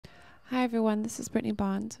Hi everyone, this is Brittnee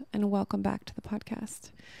Bond, and welcome back to the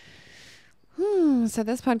podcast. So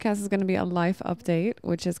this podcast is going to be a life update,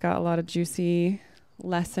 which has got a lot of juicy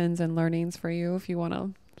lessons and learnings for you if you want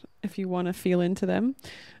to feel into them,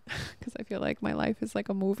 because I feel like my life is like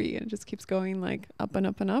a movie and it just keeps going like up and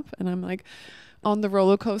up and up, and I'm like on the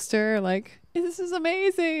roller coaster, like this is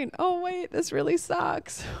amazing. Oh wait, this really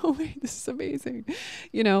sucks. Oh wait, this is amazing.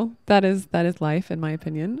 That is life in my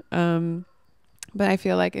opinion. But I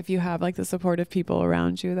feel like if you have like the supportive people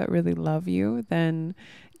around you that really love you, then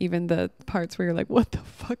even the parts where you're like, what the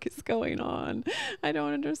fuck is going on? I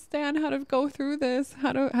don't understand how to go through this.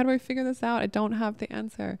 How do I figure this out? I don't have the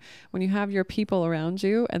answer. When you have your people around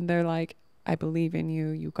you and they're like, I believe in you,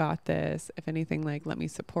 you got this. If anything, like, let me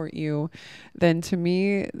support you. Then to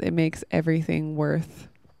me, it makes everything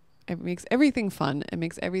fun. It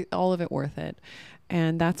makes all of it worth it.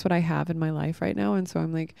 And that's what I have in my life right now. And so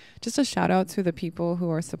I'm like, just a shout out to the people who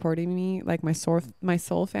are supporting me, like my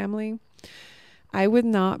soul family. I would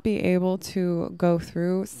not be able to go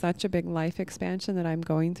through such a big life expansion that I'm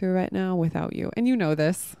going through right now without you. And you know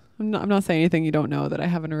this. I'm not saying anything you don't know that I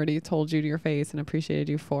haven't already told you to your face and appreciated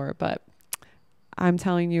you for, but I'm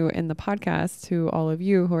telling you in the podcast to all of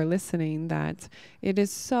you who are listening that it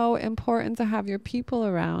is so important to have your people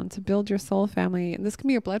around to build your soul family. And this can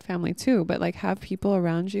be your blood family too, but like have people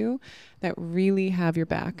around you that really have your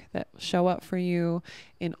back, that show up for you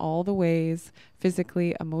in all the ways,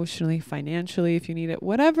 physically, emotionally, financially, if you need it,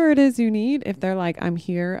 whatever it is you need. If they're like, I'm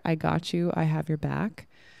here, I got you, I have your back.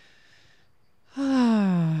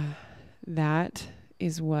 That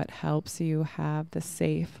is what helps you have the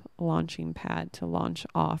safe launching pad to launch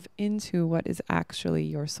off into what is actually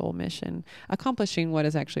your soul mission, accomplishing what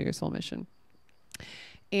is actually your soul mission.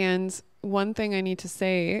 And one thing I need to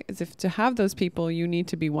say is if to have those people, you need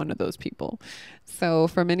to be one of those people. So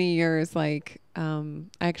for many years, like, I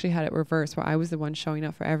actually had it reversed where I was the one showing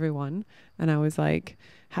up for everyone. And I was like,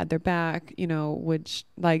 had their back, would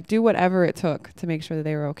like do whatever it took to make sure that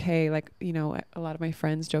they were okay. Like, a lot of my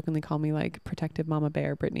friends jokingly call me like protective mama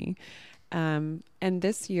bear, Brittnee. And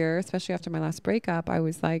this year, especially after my last breakup, I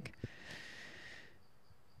was like,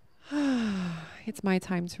 it's my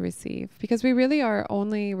time to receive, because we really are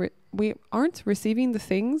we aren't receiving the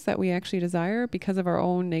things that we actually desire because of our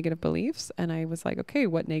own negative beliefs. And I was like, okay,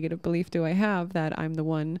 what negative belief do I have that I'm the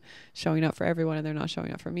one showing up for everyone and they're not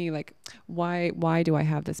showing up for me? Like, why do I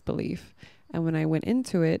have this belief? And when I went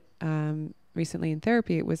into it, recently in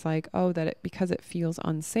therapy, it was like, because it feels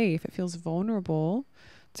unsafe, it feels vulnerable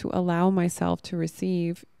to allow myself to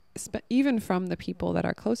receive even from the people that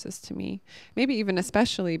are closest to me, maybe even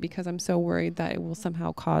especially because I'm so worried that it will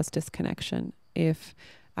somehow cause disconnection if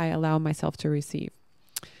I allow myself to receive.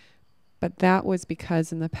 But that was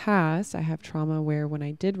because in the past I have trauma where when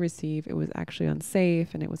I did receive, it was actually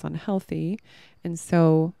unsafe and it was unhealthy. And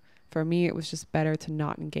so for me, it was just better to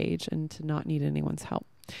not engage and to not need anyone's help.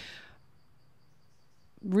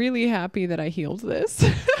 Really happy that I healed this.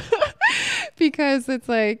 Because it's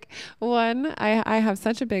like, one, I have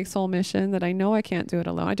such a big soul mission that I know I can't do it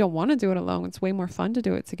alone. I don't want to do it alone. It's way more fun to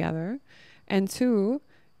do it together. And two,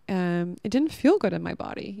 it didn't feel good in my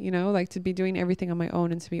body, like to be doing everything on my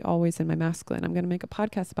own and to be always in my masculine. I'm going to make a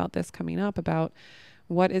podcast about this coming up, about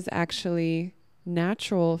what is actually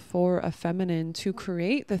natural for a feminine to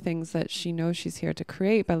create the things that she knows she's here to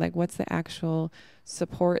create, but like what's the actual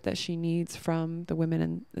support that she needs from the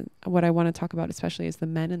women. And what I want to talk about especially is the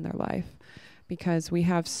men in their life, because we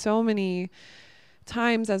have so many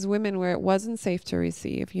times as women where it wasn't safe to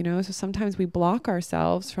receive, so sometimes we block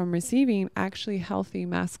ourselves from receiving actually healthy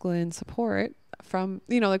masculine support from,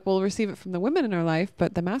 like we'll receive it from the women in our life,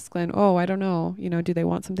 but the masculine, I don't know, do they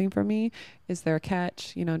want something from me? Is there a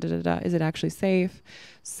catch? Is it actually safe?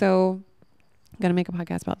 So I'm going to make a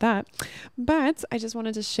podcast about that. But I just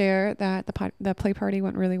wanted to share that the play party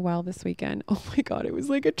went really well this weekend. Oh my God, it was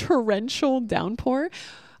like a torrential downpour.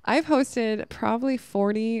 I've hosted probably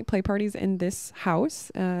 40 play parties in this house,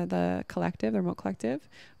 the remote collective,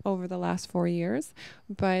 over the last 4 years.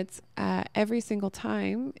 But every single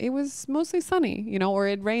time it was mostly sunny, or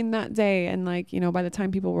it rained that day. And like, by the time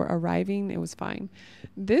people were arriving, it was fine.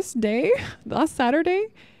 This day, last Saturday,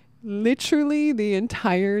 literally the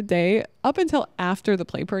entire day up until after the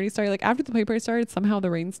play party started. Like after the play party started, somehow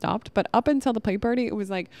the rain stopped, but up until the play party, it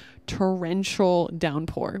was like torrential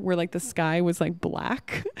downpour where like the sky was like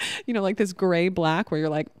black, like this gray black where you're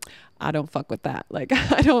like, I don't fuck with that. Like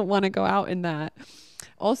I don't want to go out in that.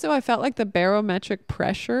 Also, I felt like the barometric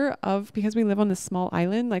pressure because we live on this small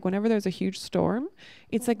island, like whenever there's a huge storm,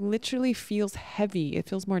 it's like literally feels heavy. It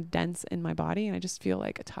feels more dense in my body and I just feel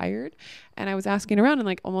like tired. And I was asking around and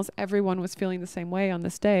like almost everyone was feeling the same way on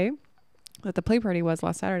this day. that the play party was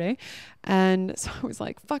last Saturday. And so I was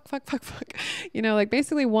like, fuck. Like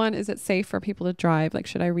basically one, is it safe for people to drive? Like,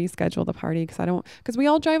 should I reschedule the party? Because we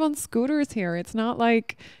all drive on scooters here. It's not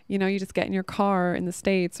like, you just get in your car in the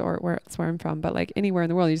States or where I'm from, but like anywhere in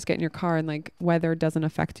the world, you just get in your car and like weather doesn't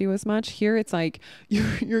affect you as much. Here it's like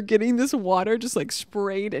you're getting this water just like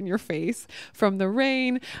sprayed in your face from the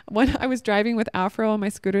rain. When I was driving with Afro on my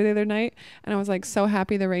scooter the other night, and I was like so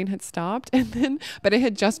happy the rain had stopped, but it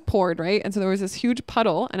had just poured, right? And so there was this huge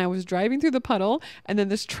puddle, and I was driving through the puddle, and then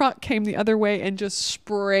this truck came the other way and just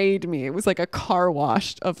sprayed me. It was like a car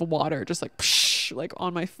wash of water, just like psh, like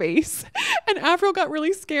on my face. And Afro got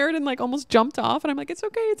really scared and like almost jumped off, and I'm like, it's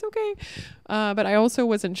okay. But I also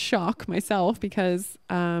was in shock myself because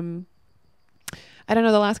I don't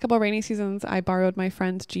know, the last couple of rainy seasons I borrowed my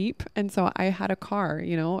friend's Jeep, and so I had a car,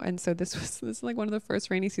 and so this is like one of the first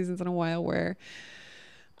rainy seasons in a while where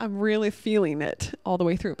I'm really feeling it all the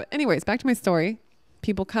way through. But anyways, back to my story.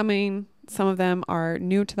 People coming, some of them are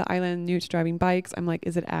new to the island, new to driving bikes. I'm like,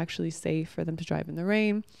 is it actually safe for them to drive in the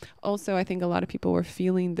rain? Also, I think a lot of people were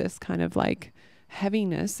feeling this kind of like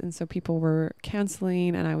heaviness, and so people were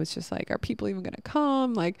canceling, and I was just like, are people even going to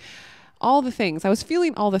come? Like all the things. I was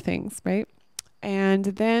feeling all the things, right? And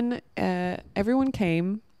then everyone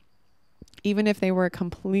came, even if they were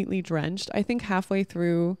completely drenched. I think halfway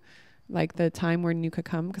through like the time where you could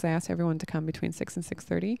come, because I asked everyone to come between 6 and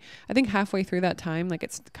 6:30. I think halfway through that time, like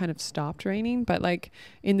it's kind of stopped raining, but like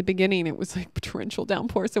in the beginning it was like torrential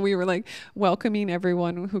downpour. So we were like welcoming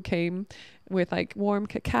everyone who came with like warm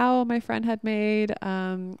cacao my friend had made,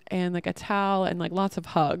 and like a towel and like lots of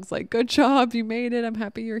hugs, like good job, you made it, I'm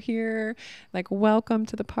happy you're here, like welcome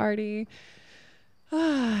to the party.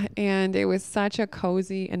 And it was such a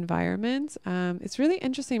cozy environment. It's really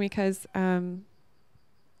interesting because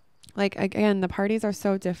like, again, the parties are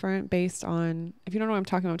so different based on, if you don't know what I'm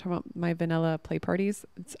talking about my vanilla play parties.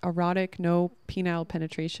 It's erotic, no penile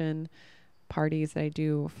penetration parties that I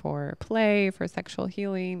do for play, for sexual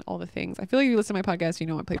healing, all the things. I feel like you listen to my podcast, you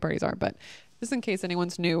know what play parties are, but just in case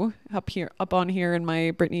anyone's new up on here in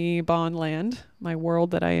my Brittnee Bond land, my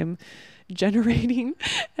world that I am generating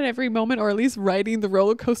at every moment, or at least riding the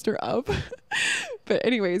roller coaster up. But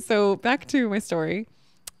anyway, so back to my story.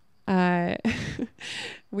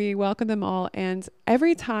 We welcome them all, and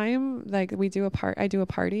every time like I do a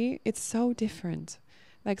party, it's so different.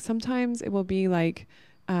 Like sometimes it will be like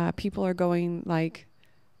people are going like,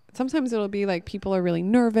 sometimes it'll be like people are really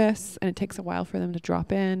nervous and it takes a while for them to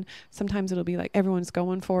drop in. Sometimes it'll be like everyone's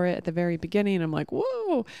going for it at the very beginning. I'm like,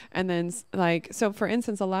 whoa. And then like, so for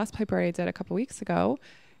instance, the last play party I did a couple weeks ago,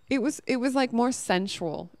 it was like more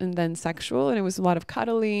sensual and then sexual, and it was a lot of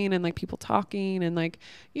cuddling and like people talking, and like,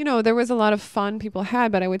 there was a lot of fun people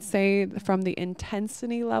had, but I would say from the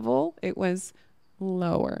intensity level, it was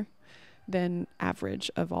lower than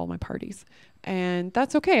average of all my parties. And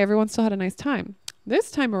that's okay. Everyone still had a nice time.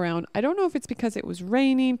 This time around, I don't know if it's because it was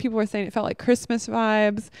raining. People were saying it felt like Christmas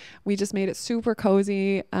vibes. We just made it super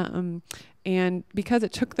cozy. And because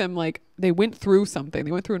it took them, like, they went through something.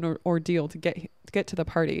 They went through an ordeal to get to the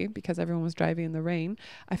party because everyone was driving in the rain.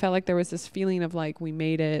 I felt like there was this feeling of like, we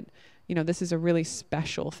made it, this is a really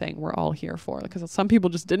special thing we're all here for. Because some people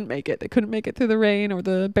just didn't make it. They couldn't make it through the rain or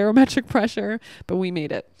the barometric pressure, but we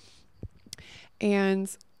made it. And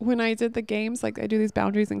when I did the games, like I do these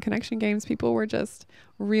boundaries and connection games, people were just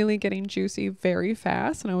really getting juicy very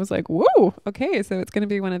fast. And I was like, whoa, okay, so it's going to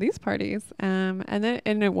be one of these parties. And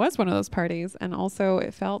it was one of those parties. And also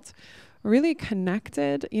it felt really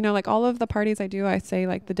connected. Like all of the parties I do, I say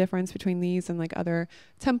like the difference between these and like other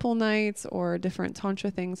temple nights or different tantra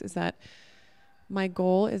things is that my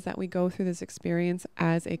goal is that we go through this experience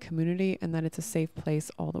as a community and that it's a safe place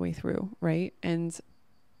all the way through, right? And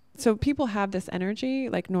so people have this energy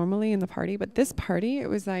like normally in the party, but this party, it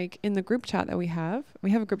was like in the group chat that we have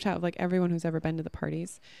a group chat of like everyone who's ever been to the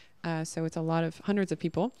parties. So it's a lot of hundreds of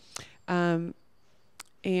people. And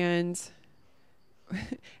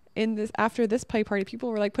after this play party, people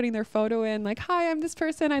were like putting their photo in like, hi, I'm this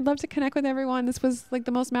person. I'd love to connect with everyone. This was like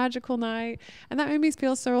the most magical night. And that made me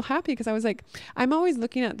feel so happy because I was like, I'm always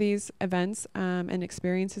looking at these events and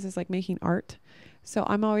experiences as like making art. So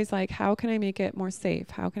I'm always like, how can I make it more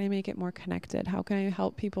safe? How can I make it more connected? How can I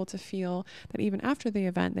help people to feel that even after the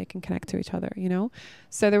event, they can connect to each other,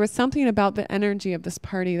 So there was something about the energy of this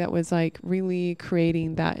party that was like really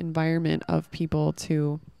creating that environment of people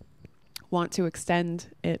to want to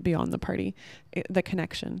extend it beyond the party, the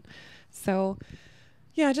connection. So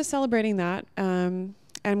yeah, just celebrating that.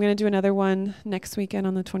 I'm going to do another one next weekend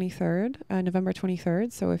on the 23rd, November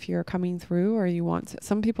 23rd. So if you're coming through or you want to,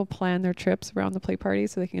 some people plan their trips around the play party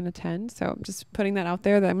so they can attend. So I'm just putting that out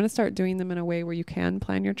there that I'm going to start doing them in a way where you can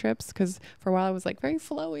plan your trips. Because for a while I was like very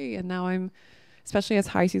flowy, and now I'm, especially as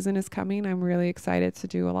high season is coming, I'm really excited to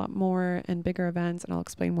do a lot more and bigger events. And I'll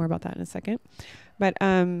explain more about that in a second. But,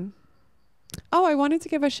 I wanted to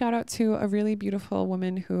give a shout out to a really beautiful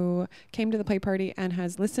woman who came to the play party and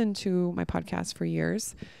has listened to my podcast for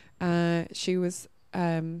years. She was,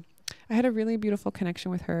 I had a really beautiful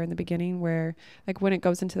connection with her in the beginning where, like, when it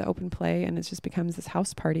goes into the open play and it just becomes this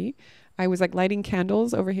house party, I was like lighting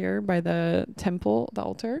candles over here by the temple, the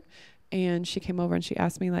altar. And she came over and she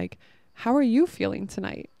asked me, like, how are you feeling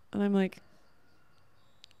tonight? And I'm like,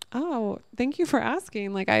 oh, thank you for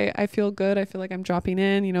asking. Like, I feel good. I feel like I'm dropping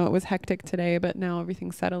in. You know, it was hectic today, but now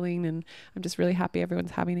everything's settling and I'm just really happy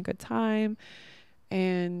everyone's having a good time.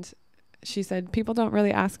 And she said, people don't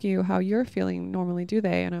really ask you how you're feeling normally, do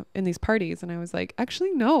they? And in these parties. And I was like,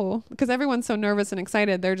 actually, no, because everyone's so nervous and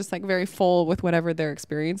excited. They're just like very full with whatever their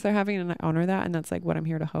experience they're having. And I honor that. And that's like what I'm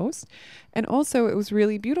here to host. And also it was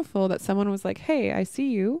really beautiful that someone was like, hey, I see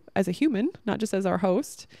you as a human, not just as our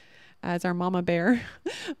host, as our mama bear,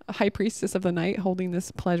 high priestess of the night holding this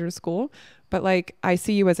pleasure school. But like, I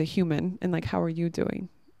see you as a human and like, how are you doing?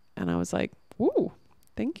 And I was like, ooh,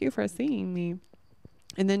 thank you for seeing me.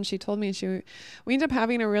 And then she told me we ended up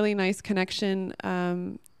having a really nice connection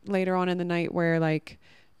later on in the night where like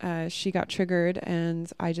she got triggered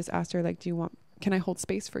and I just asked her, like, can I hold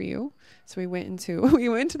space for you? So we went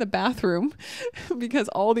into the bathroom because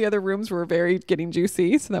all the other rooms were very getting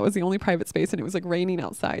juicy. So that was the only private space and it was like raining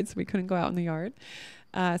outside. So we couldn't go out in the yard.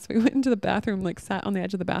 So we went into the bathroom, like sat on the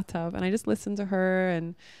edge of the bathtub, and I just listened to her,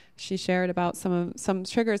 and she shared about some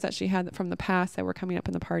triggers that she had from the past that were coming up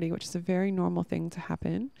in the party, which is a very normal thing to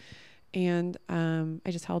happen. And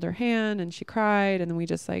I just held her hand and she cried, and then we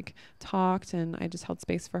just like talked and I just held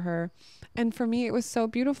space for her. And for me, it was so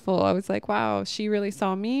beautiful. I was like, wow, she really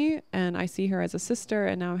saw me and I see her as a sister,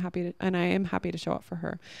 and now I am happy to show up for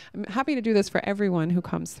her. I'm happy to do this for everyone who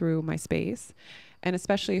comes through my space, and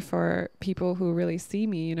especially for people who really see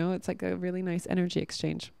me, you know, it's like a really nice energy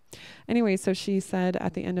exchange. Anyway, so she said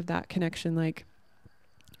at the end of that connection, like,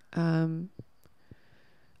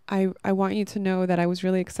 I want you to know that I was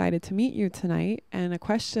really excited to meet you tonight. And a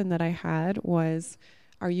question that I had was,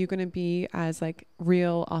 are you going to be as like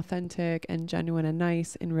real, authentic and genuine and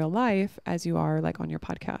nice in real life as you are like on your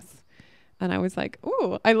podcast? And I was like,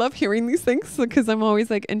 oh, I love hearing these things because I'm always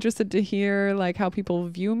like interested to hear like how people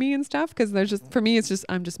view me and stuff. Cause there's just, for me, it's just,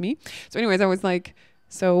 I'm just me. So anyways, I was like,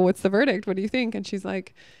 so what's the verdict? What do you think? And she's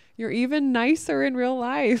like, you're even nicer in real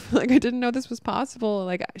life. Like, I didn't know this was possible.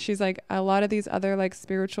 Like, she's like, a lot of these other like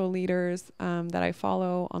spiritual leaders that I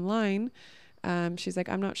follow online, she's like,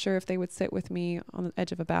 I'm not sure if they would sit with me on the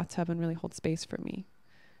edge of a bathtub and really hold space for me,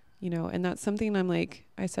 you know? And that's something I'm like,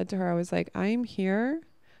 I said to her, I was like, I'm here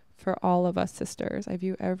for all of us sisters. I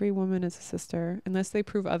view every woman as a sister, unless they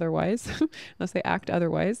prove otherwise, unless they act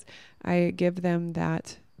otherwise. I give them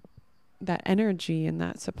that energy and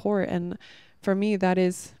that support. And for me, that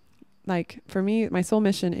is like, for me, my soul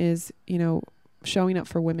mission is, you know, showing up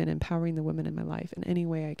for women, empowering the women in my life in any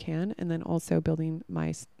way I can. And then also building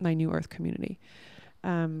my New Earth community.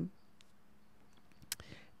 And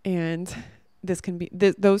this can be,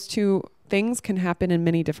 those two things can happen in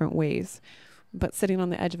many different ways. But sitting on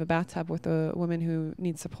the edge of a bathtub with a woman who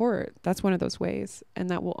needs support, that's one of those ways. And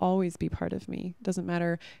that will always be part of me. Doesn't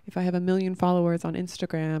matter if I have 1 million followers on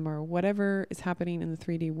Instagram or whatever is happening in the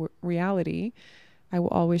 3D reality, I will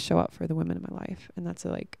always show up for the women in my life. And that's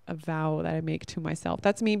a vow that I make to myself.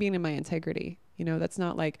 That's me being in my integrity. You know, that's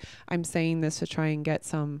not like I'm saying this to try and get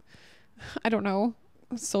some, I don't know,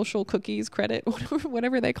 social cookies credit,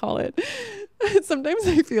 whatever they call it. Sometimes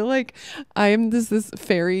I feel like I am this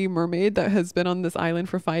fairy mermaid that has been on this island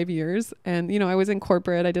for 5 years. And, you know, I was in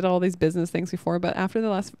corporate. I did all these business things before, but in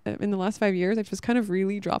the last 5 years, I've just kind of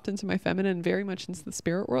really dropped into my feminine, very much into the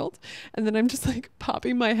spirit world. And then I'm just like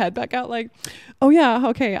popping my head back out like, oh yeah,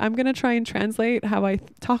 okay, I'm going to try and translate how I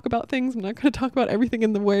talk about things. I'm not going to talk about everything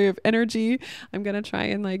in the way of energy. I'm going to try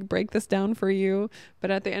and like break this down for you.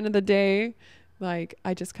 But at the end of the day, like,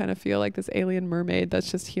 I just kind of feel like this alien mermaid that's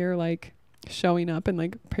just here, like, showing up and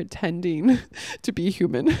like pretending to be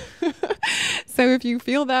human. So if you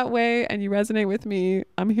feel that way and you resonate with me,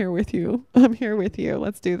 I'm here with you. I'm here with you.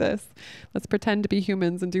 Let's do this. Let's pretend to be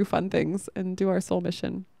humans and do fun things and do our soul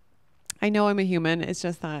mission. I know I'm a human. It's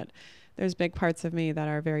just that there's big parts of me that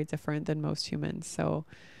are very different than most humans. So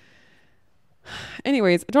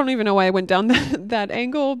anyways, I don't even know why I went down that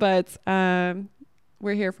angle, but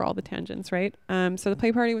we're here for all the tangents, right? So the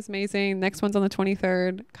play party was amazing. Next one's on the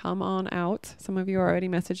 23rd. Come on out. Some of you are already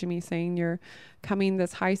messaging me saying you're coming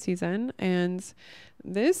this high season. And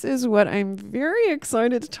this is what I'm very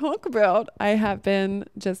excited to talk about. I have been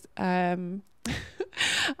just, I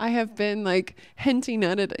have been like hinting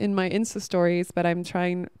at it in my Insta stories, but I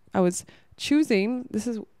was choosing, this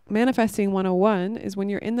is manifesting 101 is when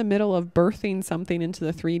you're in the middle of birthing something into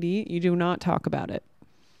the 3D, you do not talk about it.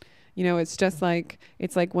 You know, it's like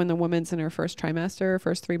when the woman's in her first trimester,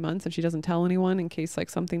 first 3 months, and she doesn't tell anyone in case like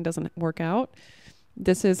something doesn't work out.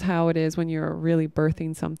 This is how it is when you're really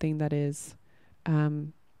birthing something that is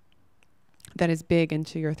big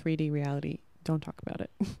into your 3D reality. Don't talk about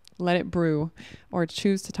it. Let it brew, or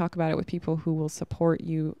choose to talk about it with people who will support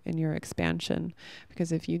you in your expansion.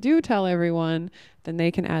 Because if you do tell everyone, then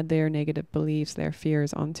they can add their negative beliefs, their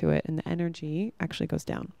fears onto it, and the energy actually goes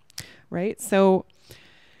down, right? So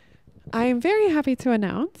I am very happy to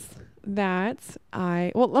announce that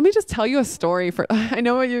let me just tell you a story for, I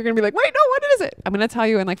know you're going to be like, wait, no, what is it? I'm going to tell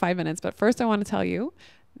you in like 5 minutes. But first I want to tell you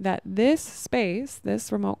that this space,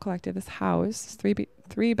 this remote collective, this house,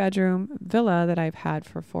 three bedroom villa that I've had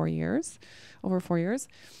for over 4 years,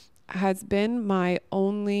 has been my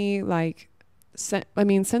only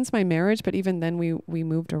since my marriage, but even then we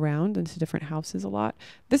moved around into different houses a lot.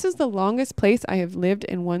 This is the longest place I have lived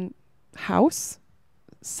in one house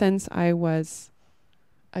since I was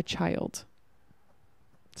a child.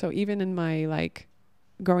 So even in my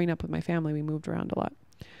growing up with my family, we moved around a lot.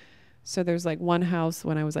 So there's like one house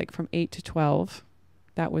when I was like from 8 to 12.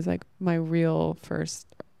 That was like my real first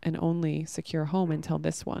and only secure home until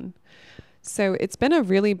this one. So it's been a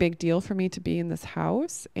really big deal for me to be in this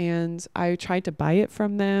house, and I tried to buy it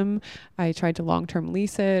from them. I tried to long-term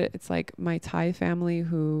lease it. It's like my Thai family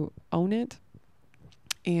who own it,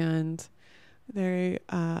 and they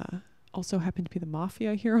also happen to be the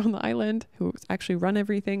mafia here on the island who actually run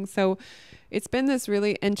everything. So it's been this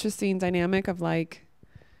really interesting dynamic of like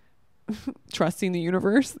trusting the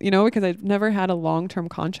universe, because I've never had a long-term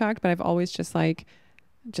contract, but I've always just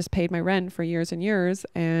paid my rent for years and years,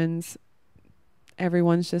 and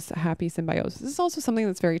everyone's just a happy symbiosis. This is also something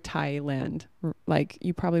that's very Thailand. Like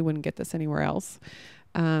you probably wouldn't get this anywhere else.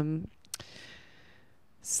 But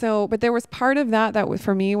there was part of that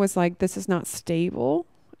for me was like, this is not stable.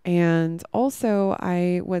 And also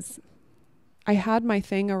I had my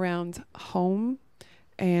thing around home.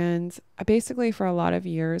 And basically for a lot of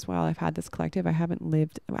years while I've had this collective, I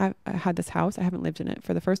had this house. I haven't lived in it.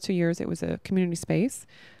 For the first 2 years, it was a community space.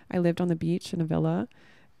 I lived on the beach in a villa.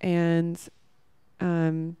 And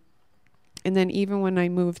then even when I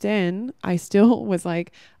moved in, I still was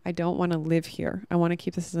like, I don't want to live here. I want to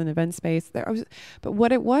keep this as an event space. But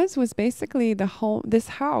what it was basically this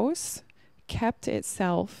house kept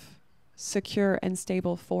itself secure and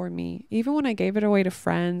stable for me. Even when I gave it away to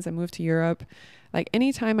friends, I moved to Europe, like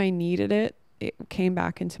anytime I needed it, it came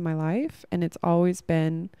back into my life. And it's always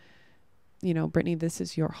been, Brittnee, this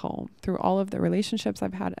is your home. Through all of the relationships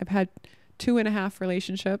I've had 2.5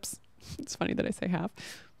 relationships. It's funny that I say half,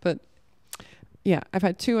 but yeah, I've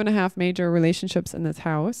had 2.5 major relationships in this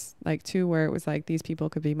house, like 2 where it was like, these people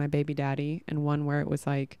could be my baby daddy, and 1 where it was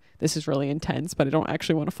like, this is really intense, but I don't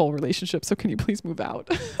actually want a full relationship. So can you please move out?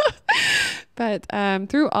 But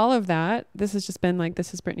through all of that, this has just been like,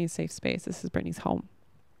 this is Brittnee's safe space. This is Brittnee's home.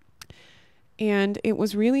 And it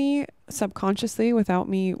was really subconsciously, without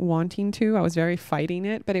me wanting to, I was very fighting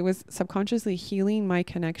it, but it was subconsciously healing my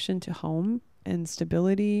connection to home and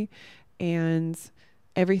stability and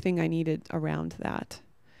everything I needed around that.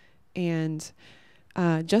 And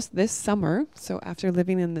just this summer, so after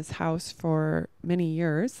living in this house for many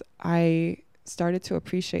years, I started to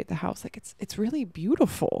appreciate the house. Like it's really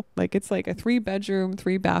beautiful. Like it's like a 3-bedroom,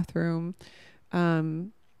 3-bathroom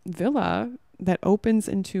villa that opens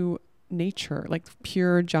into nature, like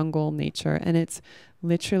pure jungle nature. And it's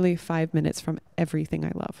literally 5 minutes from everything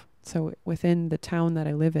I love. So within the town that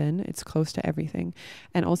I live in, it's close to everything.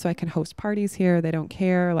 And also I can host parties here. They don't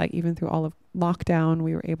care. Like even through all of lockdown,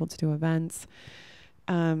 we were able to do events.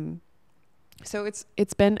 So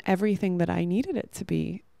it's been everything that I needed it to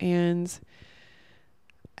be. And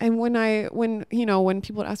when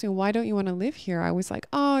people would ask me, why don't you want to live here? I was like,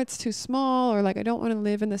 oh, it's too small, or like, I don't want to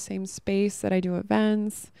live in the same space that I do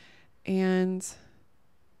events. And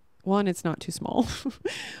one, it's not too small,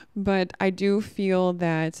 but I do feel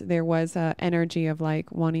that there was a energy of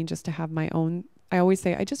like wanting just to have my own. I always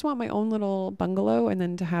say, I just want my own little bungalow, and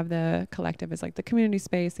then to have the collective as like the community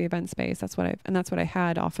space, the event space. That's what I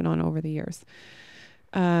had off and on over the years.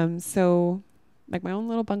 So like my own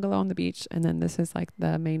little bungalow on the beach. And then this is like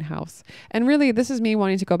the main house. And really, this is me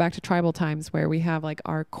wanting to go back to tribal times where we have like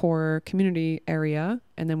our core community area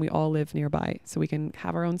and then we all live nearby. So we can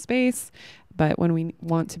have our own space. But when we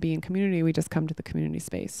want to be in community, we just come to the community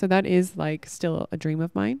space. So that is like still a dream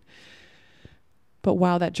of mine. But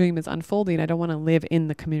while that dream is unfolding, I don't want to live in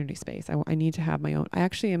the community space. I need to have my own. I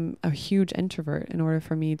actually am a huge introvert. In order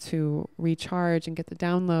for me to recharge and get the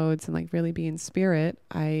downloads and like really be in spirit,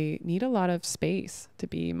 I need a lot of space to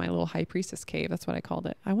be my little high priestess cave. That's what I called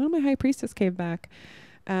it. I want my high priestess cave back.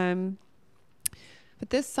 But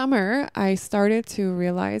this summer, I started to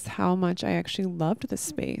realize how much I actually loved this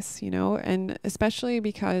space, you know, and especially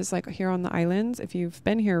because like here on the islands, if you've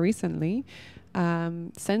been here recently,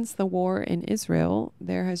 since the war in Israel,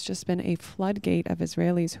 there has just been a floodgate of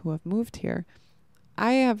Israelis who have moved here.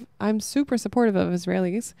 I'm super supportive of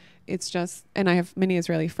Israelis. It's just, and I have many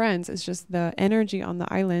Israeli friends. It's just the energy on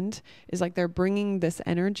the island is like they're bringing this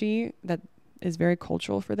energy that is very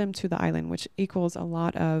cultural for them to the island, which equals a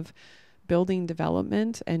lot of building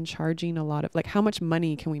development and charging a lot of like how much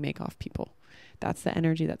money can we make off people? That's the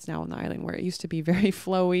energy that's now on the island, where it used to be very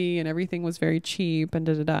flowy and everything was very cheap and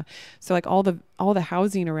So like all the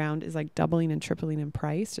housing around is like doubling and tripling in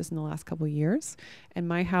price just in the last couple of years. And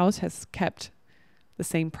my house has kept the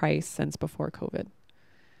same price since before COVID,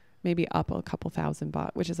 maybe up a couple thousand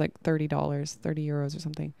baht, which is like $30, 30 euros or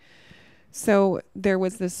something. So there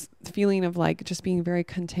was this feeling of like just being very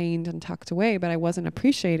contained and tucked away, but I wasn't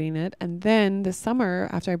appreciating it. And then this summer,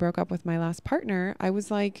 after I broke up with my last partner, I was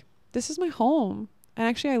like, this is my home. And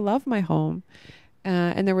actually, I love my home.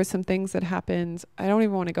 And there were some things that happened. I don't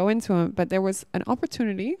even want to go into them, but there was an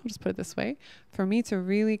opportunity, I'll just put it this way, for me to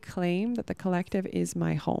really claim that the collective is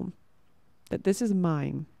my home, that this is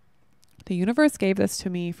mine. The universe gave this to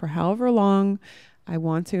me for however long I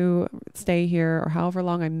want to stay here, or however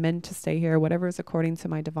long I'm meant to stay here, whatever is according to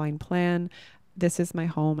my divine plan. This is my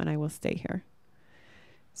home and I will stay here.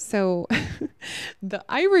 So the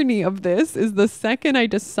irony of this is the second I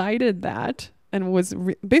decided that and was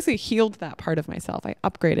basically healed that part of myself, I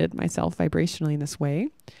upgraded myself vibrationally in this way.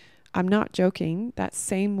 I'm not joking. That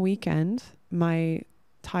same weekend, my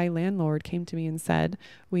Thai landlord came to me and said,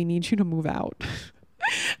 we need you to move out.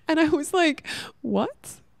 And I was like,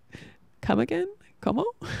 what? Come again? Como?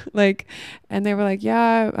 Like, and they were like,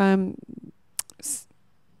 yeah,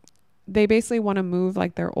 they basically want to move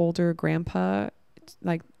like their older grandpa,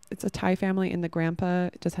 like it's a Thai family and the grandpa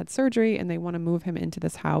just had surgery and they want to move him into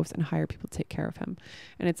this house and hire people to take care of him.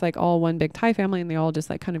 And it's like all one big Thai family and they all just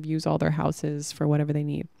like kind of use all their houses for whatever they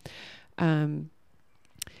need.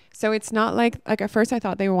 So it's not like at first I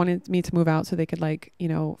thought they wanted me to move out so they could like, you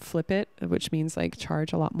know, flip it, which means like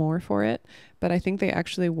charge a lot more for it. But I think they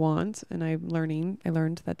actually want, and I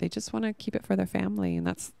learned that they just want to keep it for their family, and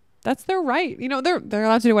that's their right. You know, they're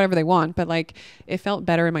allowed to do whatever they want, but like it felt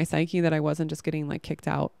better in my psyche that I wasn't just getting like kicked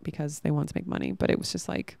out because they want to make money, but it was just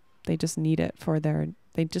like they just need it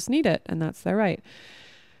and that's their right.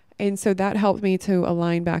 And so that helped me to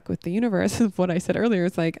align back with the universe of what I said earlier.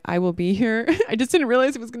 It's like, I will be here. I just didn't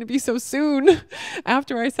realize it was going to be so soon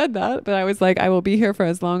after I said that. But I was like, I will be here for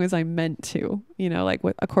as long as I'm meant to, you know, like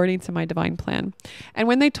according to my divine plan. And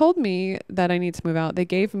when they told me that I need to move out, they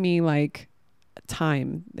gave me like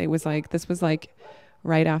time. It was like, this was like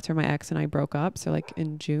right after my ex and I broke up. So like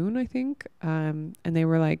in June, I think. And they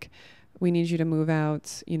were like, we need you to move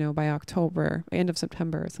out, you know, by October, end of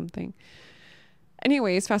September or something.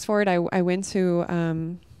 Anyways, fast forward, I went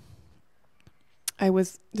to,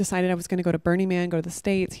 decided I was going to go to Burning Man, go to the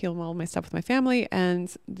States, heal all my stuff with my family.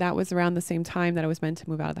 And that was around the same time that I was meant to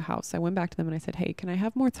move out of the house. So I went back to them and I said, hey, can I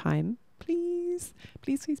have more time? Please,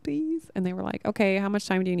 please, please, please. And they were like, okay, how much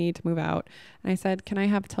time do you need to move out? And I said, can I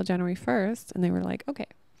have till January 1st? And they were like, okay.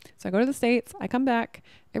 So I go to the States, I come back,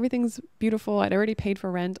 everything's beautiful. I'd already paid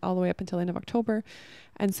for rent all the way up until the end of October.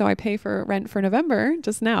 And so I pay for rent for November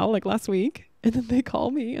just now, like last week. And then they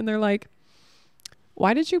call me and they're like,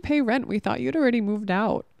 why did you pay rent? We thought you'd already moved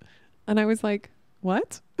out. And I was like,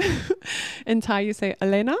 what? In Thai, you say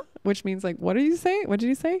Elena, which means like, what did you say? What did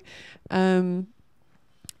you say? And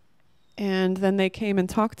then they came and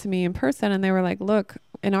talked to me in person and they were like, look,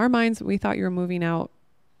 in our minds, we thought you were moving out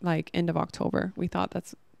like end of October. We thought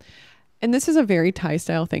and this is a very Thai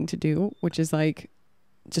style thing to do, which is like,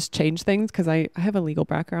 just change things because I have a legal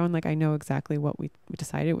background. Like I know exactly what we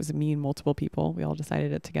decided. It was me and multiple people. We all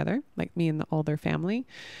decided it together, like me and all their family.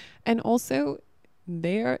 And also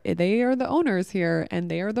they are the owners here and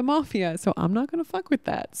they are the mafia. So I'm not going to fuck with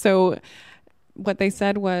that. So what they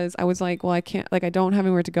said was, I was like, well, I can't, like, I don't have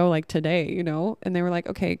anywhere to go like today, you know? And they were like,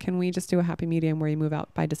 okay, can we just do a happy medium where you move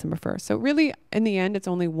out by December 1st? So really, in the end, it's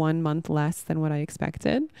only 1 month less than what I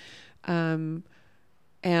expected. And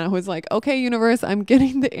I was like, okay, universe, I'm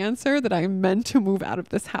getting the answer that I'm meant to move out of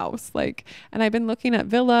this house. Like, and I've been looking at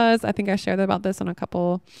villas. I think I shared about this on a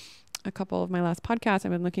couple of my last podcasts.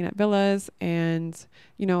 I've been looking at villas, and,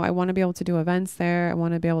 you know, I want to be able to do events there. I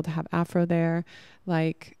want to be able to have Afro there.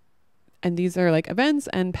 Like, and these are like events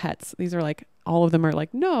and pets. These are like, all of them are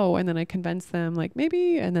like, no. And then I convinced them like,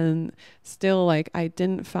 maybe. And then still like, I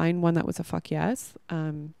didn't find one that was a fuck yes,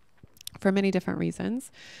 for many different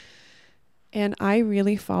reasons. And I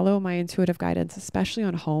really follow my intuitive guidance, especially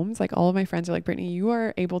on homes. Like, all of my friends are like, Brittnee, you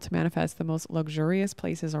are able to manifest the most luxurious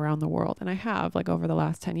places around the world. And I have, like, over the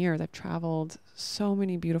last 10 years, I've traveled so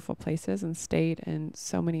many beautiful places and stayed in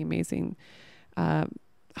so many amazing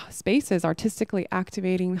spaces, artistically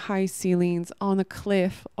activating, high ceilings, on the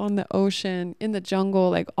cliff, on the ocean, in the jungle,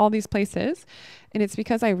 like all these places. And it's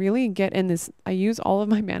because I really get in this, I use all of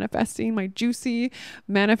my manifesting, my juicy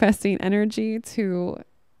manifesting energy to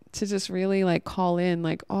just really like call in,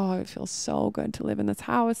 like, oh, it feels so good to live in this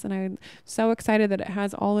house. And I'm so excited that it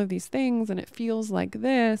has all of these things and it feels like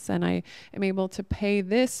this. And I am able to pay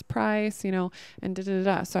this price, you know, and da, da, da,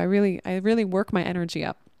 da. So I really work my energy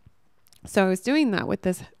up. So I was doing that with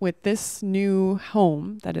this new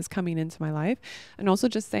home that is coming into my life, and also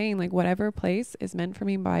just saying, like, whatever place is meant for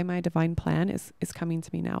me by my divine plan is coming to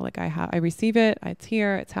me now. Like, I receive it. It's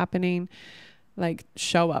here. It's happening. Like,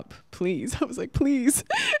 show up, please. I was like, please.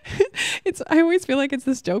 I always feel like it's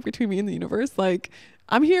this joke between me and the universe. Like,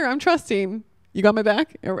 I'm here. I'm trusting. You got my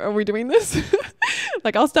back? Are we doing this?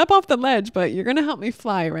 Like, I'll step off the ledge, but you're going to help me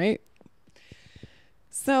fly, right?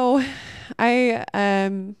 So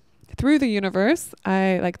through the universe,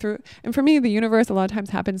 and for me, the universe a lot of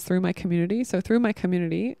times happens through my community. So through my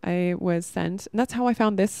community, I was sent, and that's how I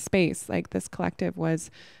found this space. Like, this collective was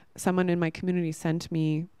someone in my community sent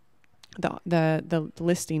me the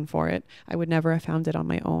listing for it. I would never have found it on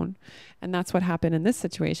my own. And that's what happened in this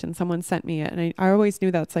situation. Someone sent me it, and I always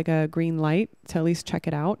knew that's like a green light to at least check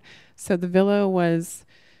it out. So the villa was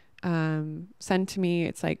sent to me.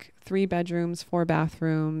 It's like 3 bedrooms, 4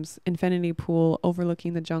 bathrooms, infinity pool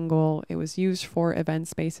overlooking the jungle. It was used for event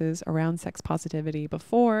spaces around sex positivity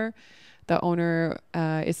before. The owner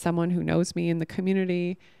is someone who knows me in the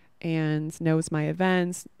community and knows my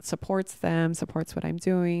events, supports them, supports what I'm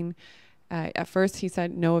doing. At first he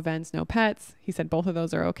said no events, no pets. He said both of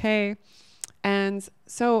those are okay. And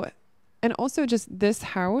also just this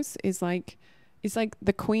house is like, it's like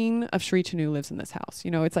the queen of Sri Chanu lives in this house. You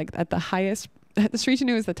know, it's like at the highest, the Sri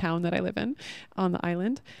Chanu is the town that I live in on the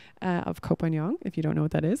island of Koh Phangan, if you don't know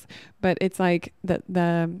what that is. But it's like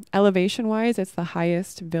the elevation wise, it's the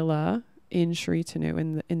highest villa in Sri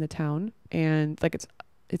Chanu in the town. And like,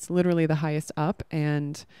 it's literally the highest up,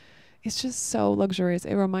 and it's just so luxurious.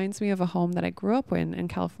 It reminds me of a home that I grew up in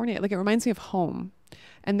California. Like, it reminds me of home.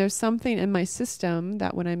 And there's something in my system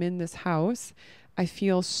that when I'm in this house, I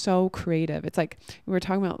feel so creative. It's like we were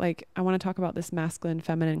talking about, like, I want to talk about this masculine,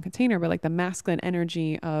 feminine container, but like the masculine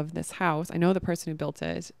energy of this house. I know the person who built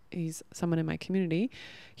it, he's someone in my community.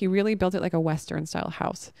 He really built it like a Western style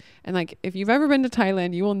house. And like, if you've ever been to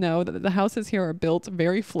Thailand, you will know that the houses here are built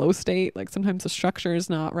very flow state. Like, sometimes the structure is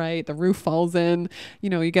not right. The roof falls in, you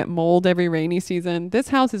know, you get mold every rainy season. This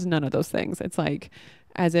house is none of those things. It's like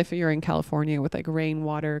as if you're in California with like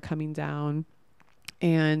rainwater coming down.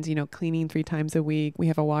 And, you know, cleaning 3 times a week. We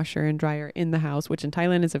have a washer and dryer in the house, which in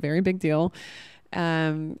Thailand is a very big deal.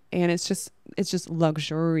 And it's just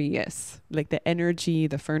luxurious. Like, the energy,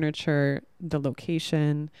 the furniture, the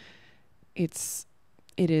location, it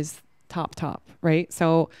is top, right?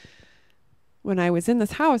 So when I was in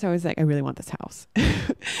this house, I was like, I really want this house.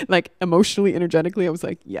 Like, emotionally, energetically, I was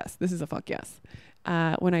like, yes, this is a fuck yes.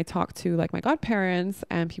 When I talk to like my godparents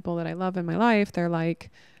and people that I love in my life, they're like,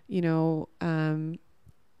 you know,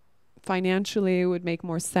 financially it would make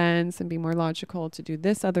more sense and be more logical to do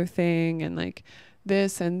this other thing and like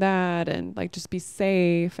this and that, and like just be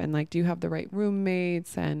safe, and like, do you have the right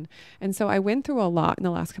roommates? And so I went through a lot in the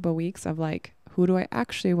last couple of weeks of like, who do I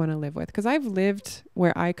actually want to live with? Because I've lived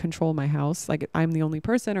where I control my house. Like, I'm the only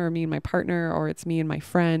person, or me and my partner, or it's me and my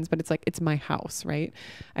friends, but it's like, it's my house, right?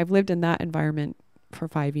 I've lived in that environment for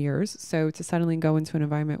 5 years. So to suddenly go into an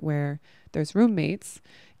environment where there's roommates,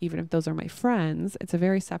 even if those are my friends, it's a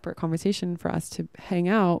very separate conversation for us to hang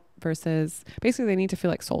out, versus basically they need to feel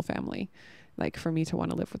like soul family, like for me to want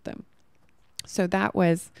to live with them. So that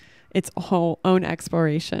was its whole own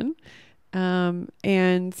exploration.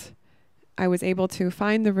 And I was able to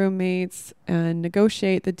find the roommates and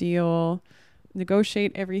negotiate the deal,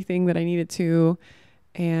 negotiate everything that I needed to,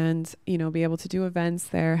 and, you know, be able to do events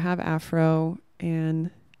there, have Afro,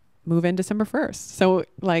 and move in December 1st. So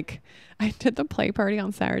like I did the play party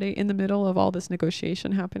on Saturday in the middle of all this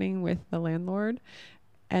negotiation happening with the landlord.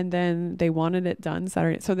 And then they wanted it done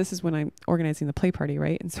Saturday. So this is when I'm organizing the play party,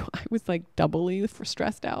 right? And so I was like doubly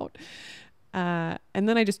stressed out. And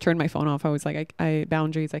then I just turned my phone off. I was like, I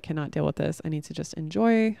boundaries. I cannot deal with this. I need to just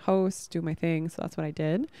enjoy, host, do my thing. So that's what I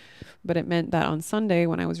did. But it meant that on Sunday,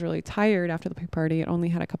 when I was really tired after the play party, I only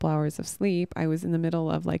had a couple hours of sleep. I was in the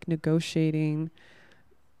middle of like negotiating,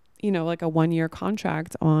 you know, like a 1-year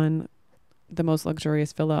contract on the most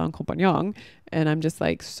luxurious villa on Compagnon. And I'm just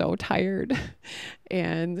like so tired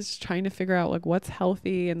and just trying to figure out like what's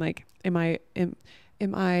healthy and like, am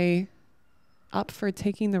I up for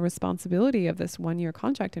taking the responsibility of this 1-year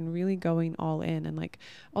contract and really going all in, and like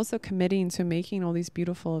also committing to making all these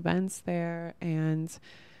beautiful events there and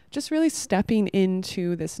just really stepping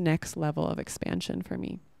into this next level of expansion for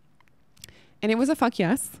me. And it was a fuck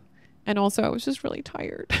yes. And also I was just really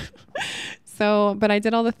tired. So, but I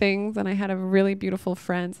did all the things, and I had a really beautiful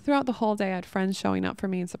friends throughout the whole day. I had friends showing up for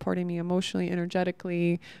me and supporting me emotionally,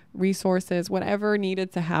 energetically, resources, whatever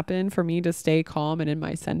needed to happen for me to stay calm and in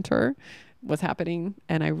my center was happening.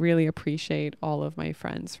 And I really appreciate all of my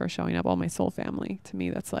friends for showing up, all my soul family. To me,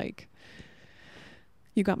 that's like,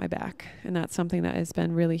 you got my back. And that's something that has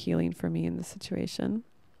been really healing for me in this situation,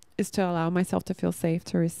 is to allow myself to feel safe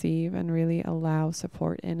to receive and really allow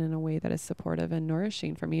support in a way that is supportive and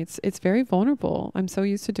nourishing for me. It's very vulnerable. I'm so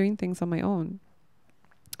used to doing things on my own.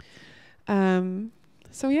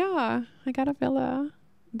 So yeah, I got a villa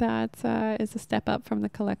that is a step up from the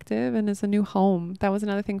collective and is a new home. That was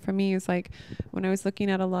another thing for me, is like when I was looking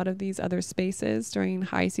at a lot of these other spaces during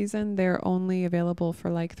high season, they're only available for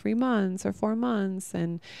like 3 months or 4 months.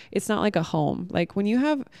 And it's not like a home. Like when you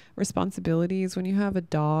have responsibilities, when you have a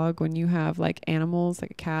dog, when you have like animals,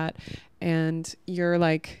 like a cat, and you're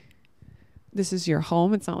like, this is your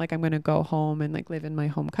home. It's not like I'm going to go home and like live in my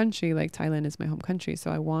home country. Like Thailand is my home country. So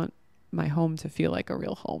I want my home to feel like a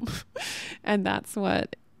real home. And that's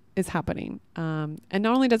what is happening. And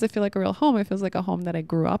not only does it feel like a real home, it feels like a home that I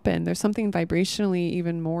grew up in. There's something vibrationally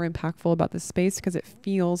even more impactful about this space because it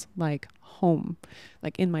feels like home.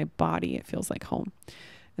 Like in my body, it feels like home.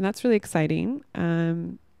 And that's really exciting.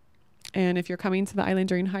 And if you're coming to the island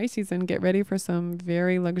during high season, get ready for some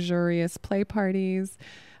very luxurious play parties,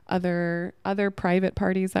 other private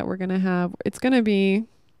parties that we're going to have. It's going to be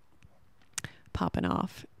popping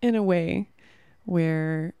off in a way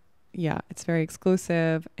where, yeah, it's very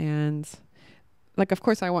exclusive. And like, of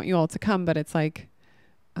course I want you all to come, but it's like,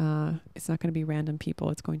 it's not going to be random people.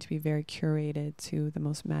 It's going to be very curated to the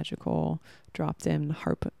most magical, dropped in,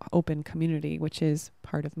 heart open community, which is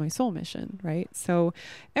part of my soul mission, right? So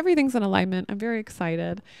everything's in alignment. I'm very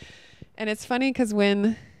excited. And it's funny because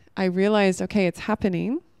when I realized, okay, it's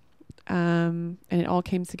happening, and it all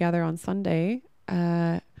came together on Sunday,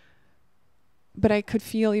 but I could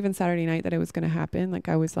feel even Saturday night that it was going to happen. Like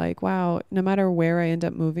I was like, wow, no matter where I end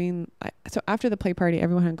up moving. So after the play party,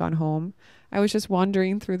 everyone had gone home. I was just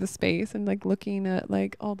wandering through the space and like looking at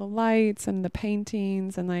like all the lights and the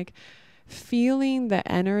paintings and like feeling the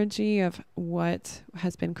energy of what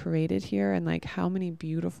has been created here and like how many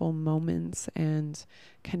beautiful moments and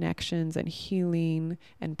connections and healing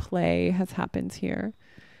and play has happened here.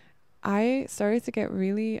 I started to get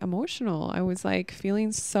really emotional. I was like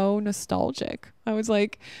feeling so nostalgic. I was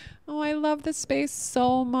like, oh, I love this space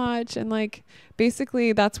so much. And like,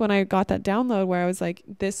 basically that's when I got that download where I was like,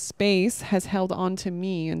 this space has held on to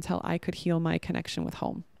me until I could heal my connection with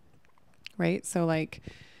home. Right. So like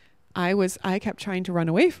I kept trying to run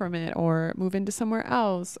away from it or move into somewhere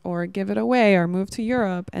else or give it away or move to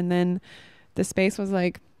Europe. And then the space was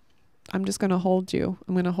like, I'm just going to hold you.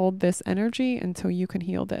 I'm going to hold this energy until you can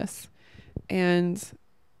heal this. And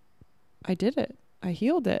I did it. I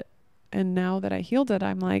healed it. And now that I healed it,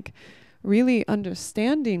 I'm like really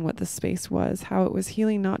understanding what the space was, how it was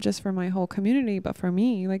healing, not just for my whole community, but for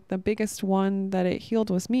me. Like the biggest one that it healed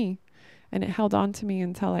was me. And it held on to me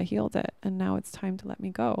until I healed it. And now it's time to let me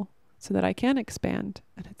go so that I can expand.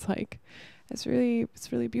 And it's like, it's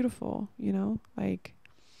really beautiful, you know, like,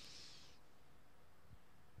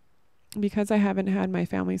 because I haven't had my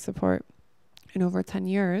family support in over 10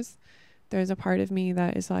 years, there's a part of me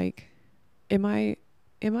that is like, am I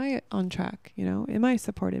on track? You know, am I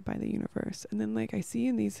supported by the universe? And then like, I see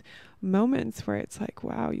in these moments where it's like,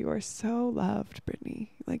 wow, you are so loved, Brittnee.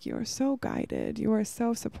 Like you are so guided. You are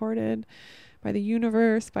so supported by the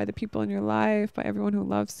universe, by the people in your life, by everyone who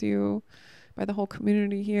loves you, by the whole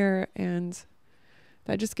community here. And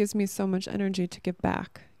that just gives me so much energy to give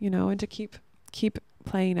back, you know, and to keep keep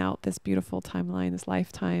playing out this beautiful timeline, this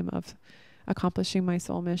lifetime of accomplishing my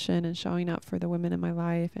soul mission and showing up for the women in my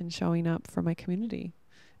life and showing up for my community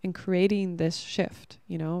and creating this shift,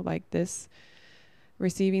 you know, like this,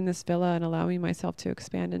 receiving this villa and allowing myself to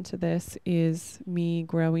expand into this is me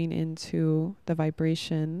growing into the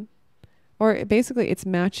vibration, or basically it's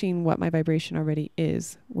matching what my vibration already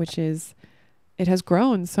is, which is, it has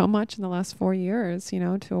grown so much in the last 4 years, you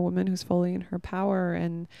know, to a woman who's fully in her power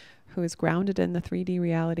and who is grounded in the 3D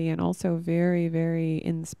reality and also very, very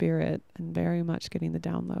in spirit and very much getting the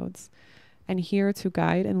downloads and here to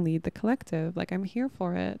guide and lead the collective. Like, I'm here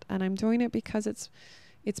for it, and I'm doing it because it's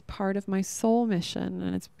part of my soul mission,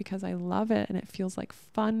 and it's because I love it and it feels like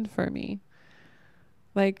fun for me.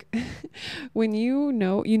 Like when you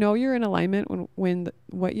know you're in alignment when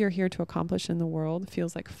what you're here to accomplish in the world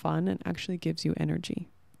feels like fun and actually gives you energy.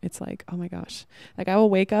 It's like, oh my gosh. Like, I will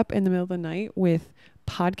wake up in the middle of the night with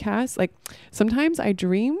podcasts. Like, sometimes I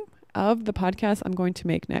dream of the podcast I'm going to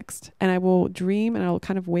make next, and I will dream and I'll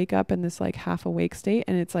kind of wake up in this like half awake state,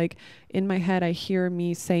 and it's like in my head I hear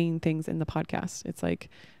me saying things in the podcast. It's like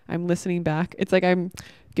I'm listening back. It's like I'm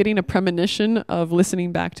getting a premonition of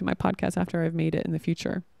listening back to my podcast after I've made it in the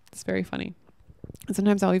future. It's very funny. And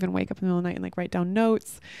sometimes I'll even wake up in the middle of the night and like write down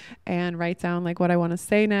notes and write down like what I want to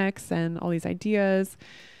say next and all these ideas.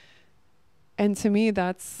 And to me,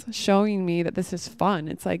 that's showing me that this is fun.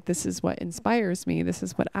 It's like, this is what inspires me. This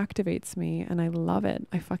is what activates me. And I love it.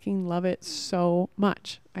 I fucking love it so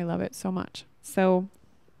much. I love it so much. So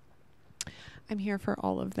I'm here for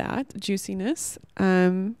all of that juiciness.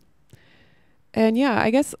 And yeah,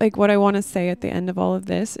 I guess like what I want to say at the end of all of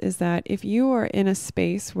this is that if you are in a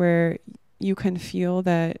space where you can feel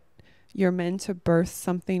that you're meant to birth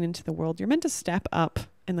something into the world, you're meant to step up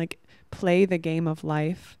and like play the game of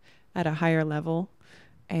life at a higher level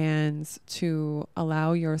and to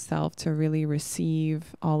allow yourself to really receive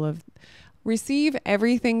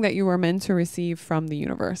everything that you were meant to receive from the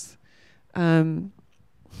universe.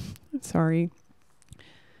 Sorry.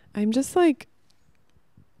 I'm just like,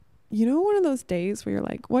 you know, one of those days where you're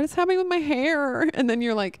like, what is happening with my hair? And then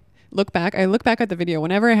you're like, I look back at the video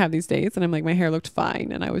whenever I have these days and I'm like, my hair looked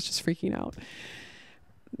fine. And I was just freaking out.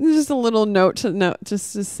 Just a little note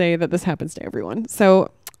just to say that this happens to everyone.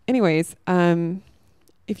 So anyways,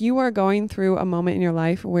 if you are going through a moment in your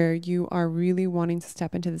life where you are really wanting to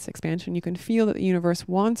step into this expansion, you can feel that the universe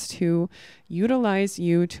wants to utilize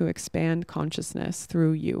you to expand consciousness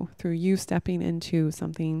through you stepping into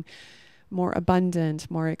something more abundant,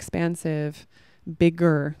 more expansive,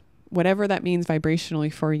 bigger, whatever that means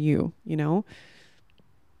vibrationally for you, you know,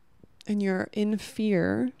 and you're in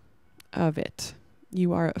fear of it.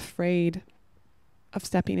 You are afraid of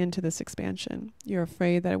stepping into this expansion. You're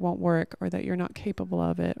afraid that it won't work or that you're not capable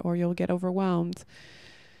of it or you'll get overwhelmed.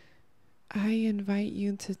 I invite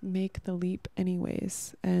you to make the leap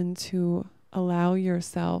anyways and to allow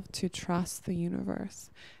yourself to trust the universe.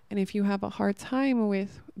 And if you have a hard time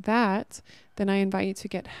with that, then I invite you to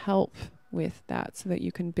get help with that so that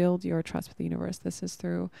you can build your trust with the universe. This is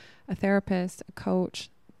through a therapist, a coach,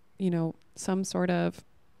 you know, some sort of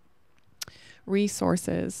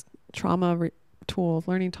resources, tools,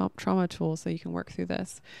 learning trauma tools so you can work through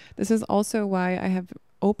this. This is also why I have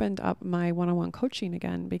opened up my one-on-one coaching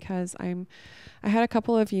again, because I had a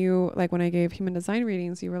couple of you, like when I gave human design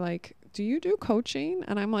readings, you were like, do you do coaching?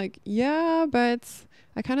 And I'm like, yeah, but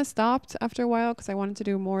I kind of stopped after a while because I wanted to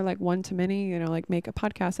do more like one-to-many, you know, like make a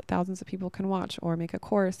podcast that thousands of people can watch or make a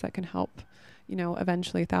course that can help, you know,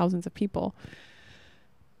 eventually thousands of people.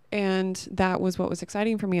 And that was what was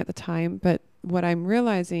exciting for me at the time. But what I'm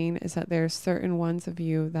realizing is that there's certain ones of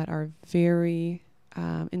you that are very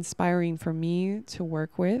inspiring for me to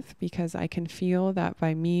work with, because I can feel that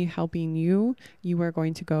by me helping you, you are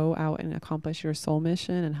going to go out and accomplish your soul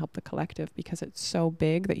mission and help the collective, because it's so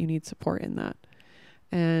big that you need support in that.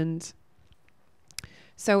 And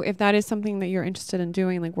so if that is something that you're interested in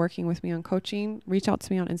doing, like working with me on coaching, reach out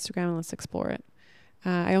to me on Instagram and let's explore it.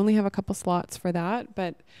 I only have a couple slots for that,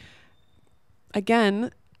 but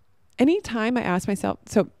again, anytime I ask myself,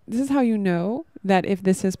 so this is how you know that if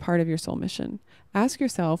this is part of your soul mission, ask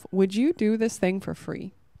yourself, would you do this thing for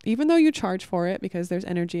free? Even though you charge for it because there's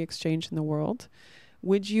energy exchange in the world,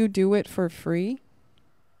 would you do it for free?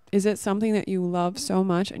 Is it something that you love so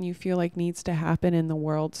much and you feel like needs to happen in the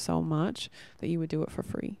world so much that you would do it for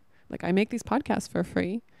free? Like, I make these podcasts for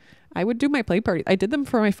free. I would do my play parties. I did them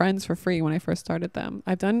for my friends for free when I first started them.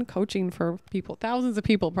 I've done coaching for people, thousands of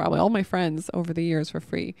people, probably all my friends over the years for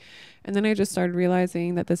free. And then I just started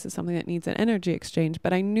realizing that this is something that needs an energy exchange.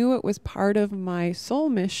 But I knew it was part of my soul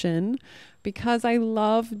mission because I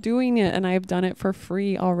love doing it and I've done it for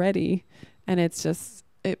free already. And it's just,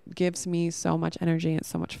 it gives me so much energy and it's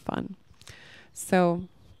so much fun. So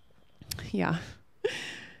yeah.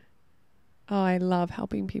 Oh, I love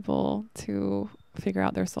helping people to figure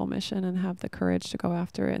out their soul mission and have the courage to go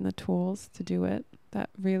after it and the tools to do it. That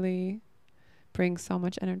really brings so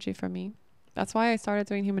much energy for me. That's why I started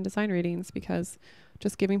doing human design readings, because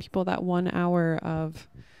just giving people that 1 hour of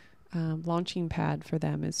launching pad for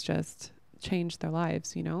them is just changed their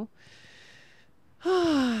lives, you know?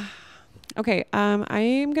 Okay, I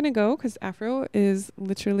am going to go because Afro is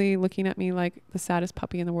literally looking at me like the saddest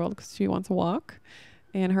puppy in the world because she wants a walk.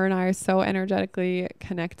 And her and I are so energetically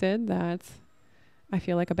connected that I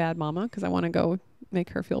feel like a bad mama because I want to go make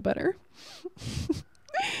her feel better.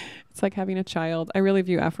 It's like having a child. I really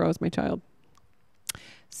view Afro as my child.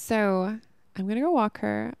 So I'm going to go walk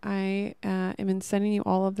her. I am sending you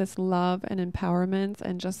all of this love and empowerment,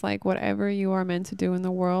 and just like whatever you are meant to do in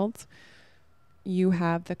the world, you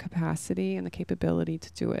have the capacity and the capability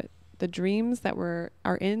to do it. The dreams that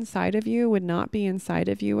are inside of you would not be inside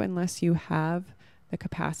of you unless you have the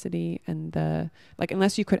capacity and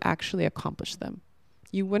unless you could actually accomplish them.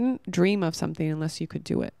 You wouldn't dream of something unless you could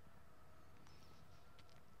do it.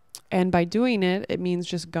 And by doing it, it means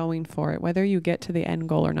just going for it, whether you get to the end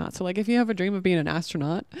goal or not. So like if you have a dream of being an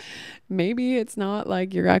astronaut, maybe it's not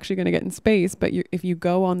like you're actually going to get in space, but if you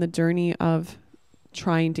go on the journey of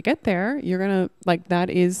trying to get there, you're going to that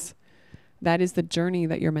is the journey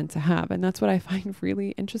that you're meant to have. And that's what I find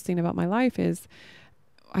really interesting about my life is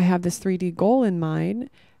I have this 3D goal in mind,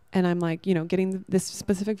 and I'm like, getting this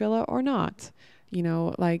specific villa or not,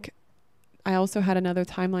 I also had another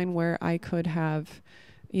timeline where I could have,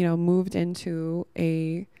 moved into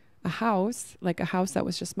a house, like a house that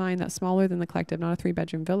was just mine, that's smaller than the collective, not a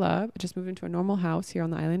 3-bedroom villa. I just moved into a normal house here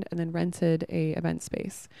on the island and then rented a event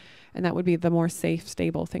space. And that would be the more safe,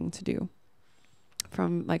 stable thing to do.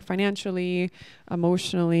 From financially,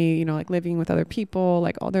 emotionally, living with other people,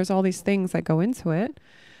 there's all these things that go into it.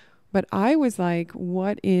 But I was like,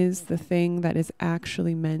 what is the thing that is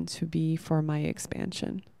actually meant to be for my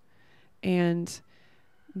expansion? And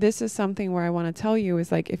this is something where I want to tell you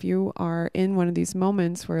is if you are in one of these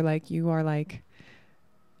moments where you are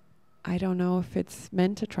I don't know if it's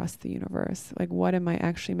meant to trust the universe. What am I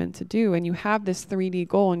actually meant to do? And you have this 3D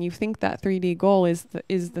goal and you think that 3D goal is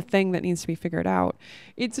the thing that needs to be figured out.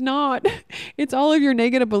 It's not. It's all of your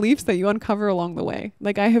negative beliefs that you uncover along the way.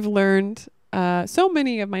 I have learned so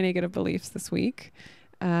many of my negative beliefs this week,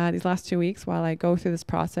 these last 2 weeks, while I go through this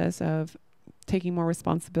process of taking more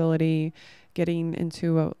responsibility, getting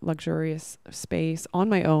into a luxurious space on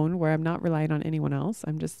my own where I'm not relying on anyone else.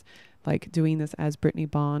 I'm just doing this as Brittnee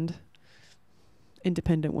Bond,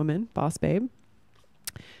 independent woman, boss babe,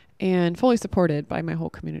 and fully supported by my whole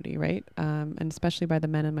community, right? And especially by the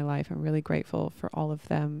men in my life. I'm really grateful for all of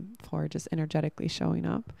them for just energetically showing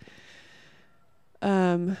up.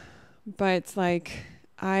 But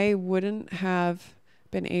I wouldn't have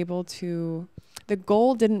been able to, the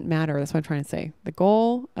goal didn't matter. That's what I'm trying to say. The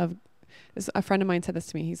goal of, a friend of mine said this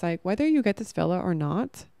to me. He's like, whether you get this villa or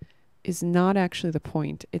not is not actually the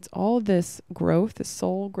point. It's all this growth, the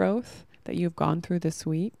soul growth that you've gone through this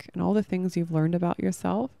week and all the things you've learned about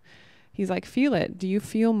yourself. He's like, feel it. Do you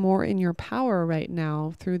feel more in your power right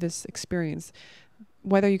now through this experience,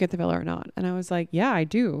 whether you get the villa or not? And I was like, yeah, I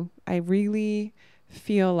do. I really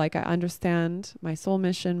feel like I understand my soul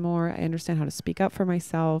mission more. I understand how to speak up for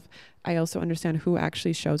myself. I also understand who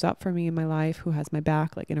actually shows up for me in my life, who has my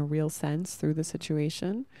back, in a real sense through the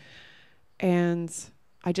situation. And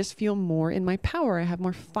I just feel more in my power. I have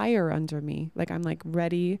more fire under me. I'm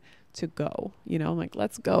ready to go, I'm like,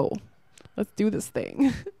 let's go. Let's do this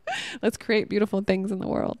thing. Let's create beautiful things in the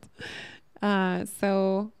world.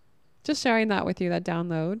 So just sharing that with you, that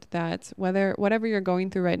download, that whatever you're going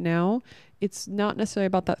through right now, it's not necessarily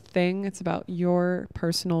about that thing. It's about your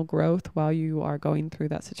personal growth while you are going through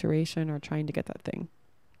that situation or trying to get that thing.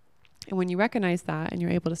 And when you recognize that and you're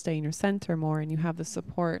able to stay in your center more and you have the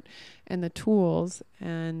support and the tools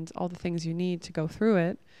and all the things you need to go through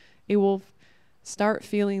it, it will start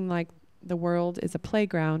feeling like the world is a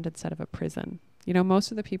playground instead of a prison. Most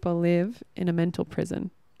of the people live in a mental prison,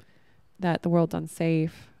 that the world's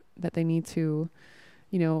unsafe, that they need to,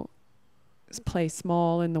 play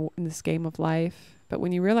small in this game of life. But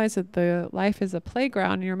when you realize that the life is a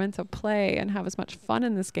playground and you're meant to play and have as much fun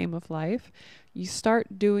in this game of life, you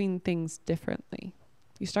start doing things differently.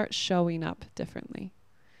 You start showing up differently.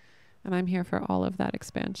 And I'm here for all of that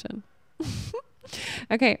expansion.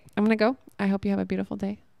 Okay, I'm going to go. I hope you have a beautiful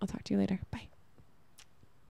day. I'll talk to you later. Bye.